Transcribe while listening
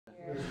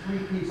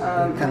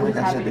Kind of like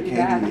I said to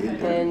Katie,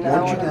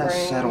 once you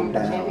guys settled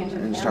down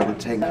and started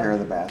taking care of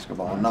the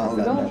basketball and not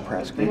letting that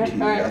press get to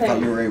you, I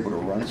thought you were able to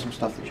run some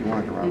stuff that you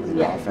wanted to run with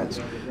the offense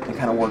and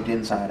kind of worked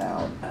inside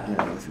out, you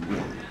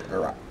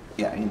know,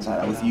 inside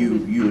out with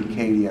you and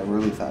Katie. I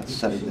really thought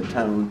setting the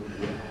tone.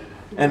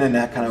 And then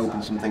that kind of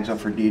opened some things up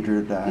for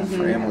Deidre,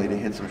 for Emily to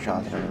hit some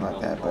shots and everything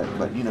like that.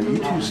 But you know, you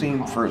two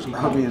seem, for as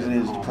early as it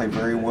is, to play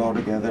very well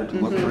together, to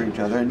look for each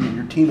other. And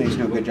your teammates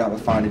do a good job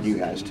of finding you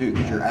guys, too,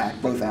 because you're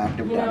both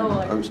active down in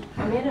the post.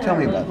 Tell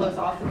me about that.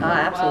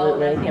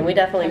 Absolutely. And we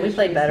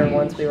played better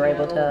once we were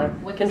able to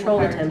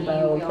control the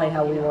tempo and play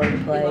how we wanted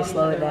to play,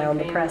 slow it down.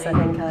 The press, I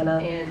think, kind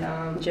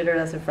of jittered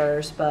us at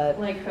first. But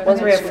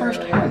once we were able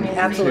to,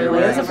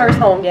 absolutely, it was the first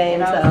home game.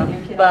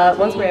 But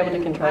once we were able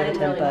to control the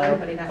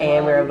tempo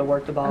and we were able to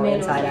work the ball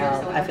inside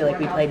out, I feel like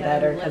we played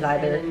better because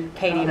either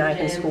Katie and I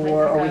can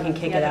score or we can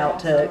kick it out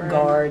to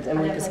guards.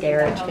 Emily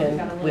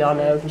Piscarich we all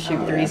know, can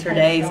shoot threes for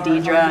days.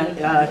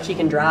 Deidre, she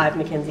can drive.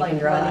 Mackenzie can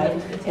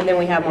drive. And then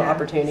we have more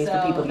opportunities for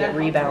people to get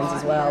rebounds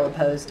as well,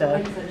 opposed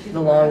to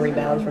the long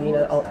rebounds from, you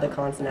know, the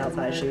constant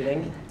outside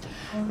shooting.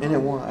 And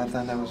I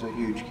thought that was a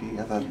huge key.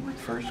 I thought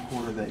first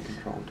quarter they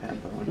controlled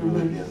tempo, and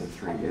really the other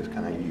three is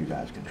kind of you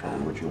guys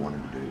controlling what you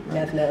wanted to do. Right?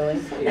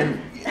 Definitely.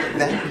 And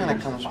that kind of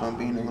comes from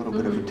being a little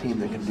bit of a team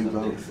that can do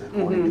both,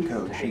 according to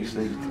Coach. She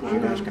says you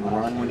guys can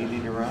run when you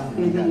need to run,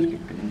 and you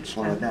guys can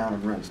slow it down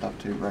and run stuff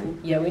too, right?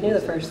 Yeah, we knew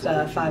the first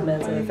 5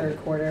 minutes of the third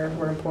quarter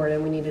were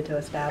important. We needed to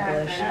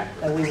establish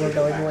that we were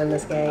going to win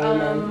this game,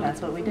 and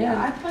that's what we did.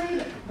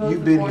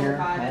 You've been here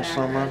all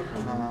summer.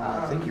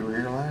 I think you were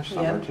here last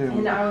summer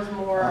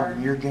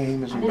too. Your game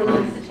has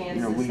improved, you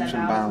know, leaps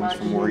and bounds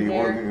from where you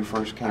were when you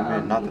first came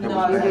in. Not that it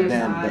was bad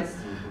then, but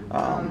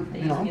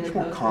you know, how much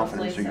more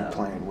confidence are you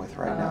playing with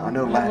right now? I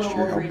know last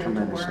year helped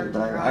tremendously,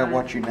 but I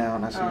watch you now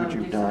and I see what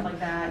you've done.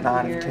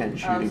 9 of 10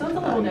 shooting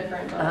tonight.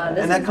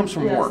 And that comes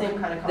from work.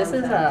 This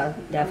is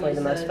definitely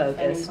the most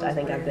focused I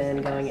think I've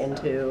been going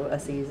into a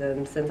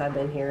season since I've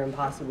been here, and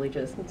possibly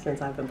just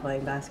since I've been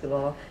playing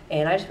basketball.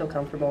 And I just feel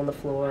comfortable on the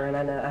floor, and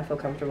I feel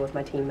comfortable with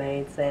my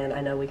teammates, and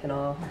I know we can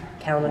all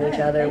count on each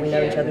other. We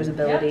know each other's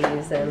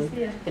abilities, and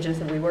it's just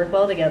that we work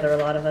well together. A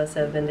lot of us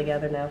have been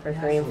together now for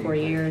 3 and 4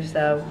 years,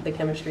 so the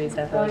chemistry is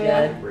definitely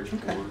good.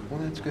 Okay, well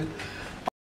that's good.